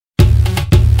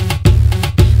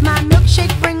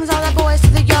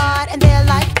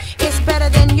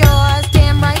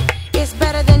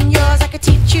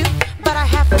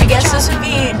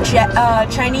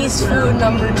Chinese food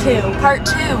number 2, part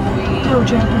 2. Oh,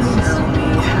 Japanese.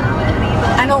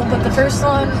 I know, but the first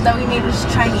one that we made was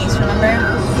Chinese, remember?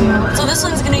 Yeah. So this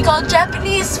one's gonna be called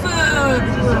Japanese food.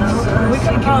 Well, we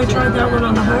could probably try that one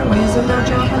on the highway. Isn't that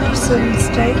Japanese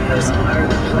steak or something?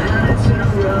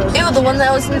 Ew, the one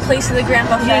that was in place of the Grand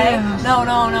Buffet? Yeah. No.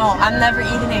 I'm never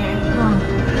eating it. Oh.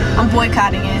 I'm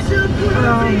boycotting it.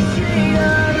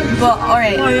 But,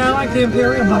 alright. Oh, yeah, I like the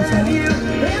Imperial Buffet.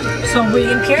 So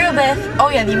The Imperial Buffet. Oh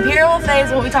yeah, the Imperial Buffet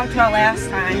is what we talked about last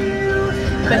time.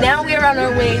 But now we are on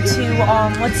our way to,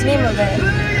 what's the name of it?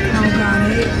 Oh,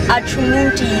 God.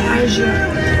 Achumuti.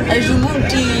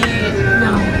 Achumuti.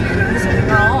 No.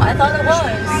 No, I thought it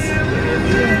was.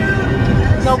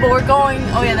 No, but we're going,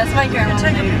 oh yeah, that's my grandma.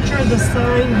 Take a picture of the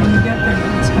sign when you get there.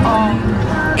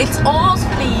 It's almost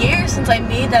been a year since I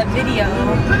made that video.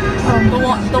 The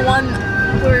one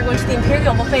where we're going to the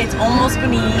Imperial Buffet, it's almost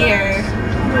been a year. Oh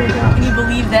my God. Can you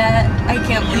believe that? I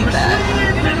can't believe that.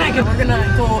 We're gonna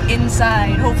go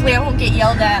inside. Hopefully I won't get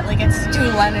yelled at like it's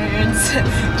Stu Leonard's.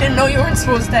 Didn't know you weren't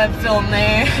supposed to have film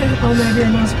there. Oh, maybe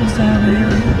you're not supposed to have it here.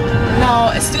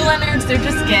 No, Stu Leonard's, they're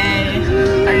just gay.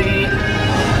 Alright.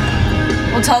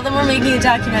 We'll tell them we're making a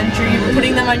documentary, we're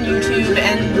putting them on YouTube,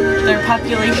 and their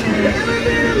population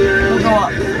will go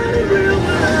up.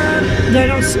 They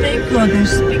don't speak good, they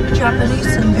speak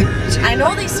Japanese in there. I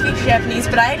know they speak Japanese,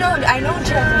 but I know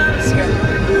Japanese. Oh,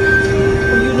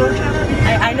 you know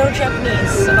Japanese? I know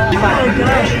Japanese, so don't Oh my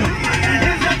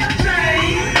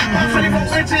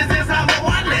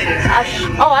gosh.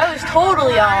 Oh, I was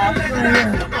totally off.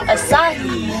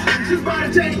 Asahi. You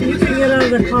can get out of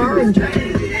the car and just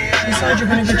decide you're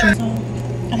gonna get your phone.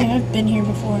 I think I've been here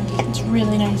before. It's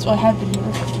really nice. Well, I have been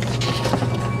here.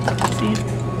 See?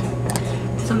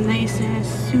 Some nice ass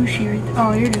sushi right there.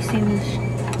 Oh, you're just seeing this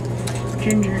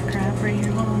ginger crap right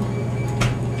here. Hold on.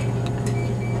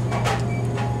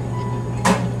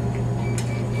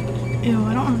 Ew,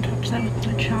 I don't want to touch that with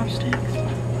the chopsticks.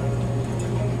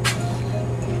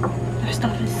 That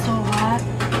stuff is so hot.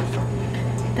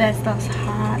 That stuff's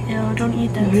hot. Ew, don't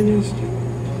eat that.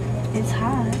 It's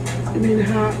hot. I mean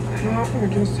hot or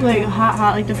just like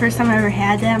hot? Like the first time I ever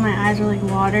had that, my eyes were like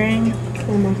watering.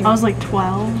 Oh my God. I was like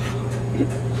 12.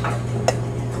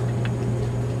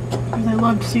 Because I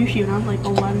loved sushi when I was like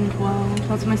 11, 12.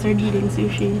 That's when I started eating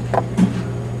sushi.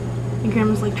 And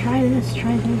grandma's like, try this,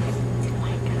 try this. Oh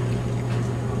my God.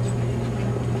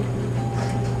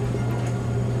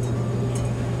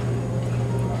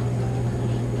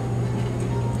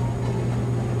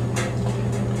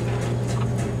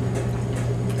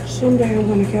 Someday I'm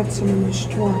gonna get some in the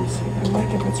store and see if I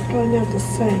like it, but it's probably not the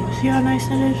same. See how nice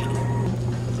that is?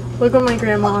 Look what my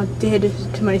grandma did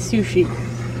to my sushi.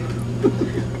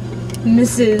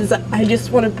 Mrs. I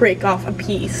just want to break off a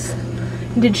piece.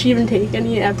 Did she even take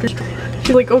any after?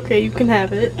 She's like, okay, you can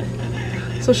have it.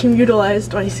 So she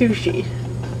utilized my sushi.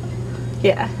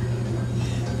 Yeah.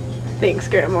 Thanks,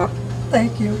 Grandma.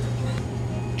 Thank you.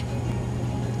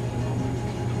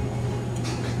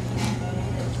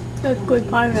 That's good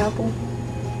pineapple.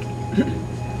 You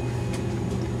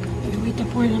eat the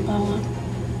pineapple.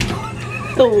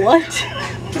 The what?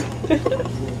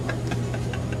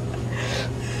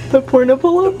 The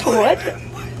pornapolo? What?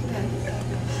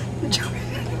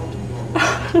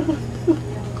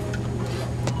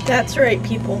 That's right,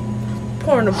 people.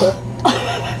 Pornable.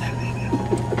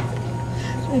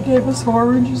 They gave us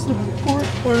oranges and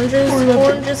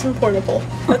Oranges and portable.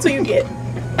 That's what you get.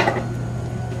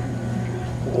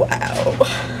 Wow.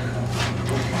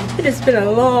 It has been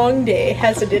a long day,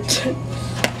 hasn't it?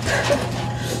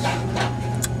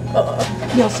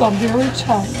 Yes, I'm very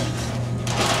tired.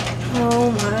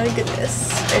 Oh my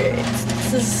goodness. Alright,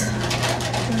 this is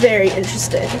very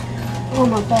interesting. Oh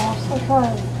my gosh, so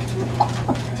tired.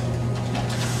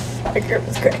 My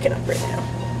grandma's cracking up right now.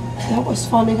 That was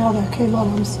funny how that came out,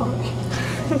 I'm sorry.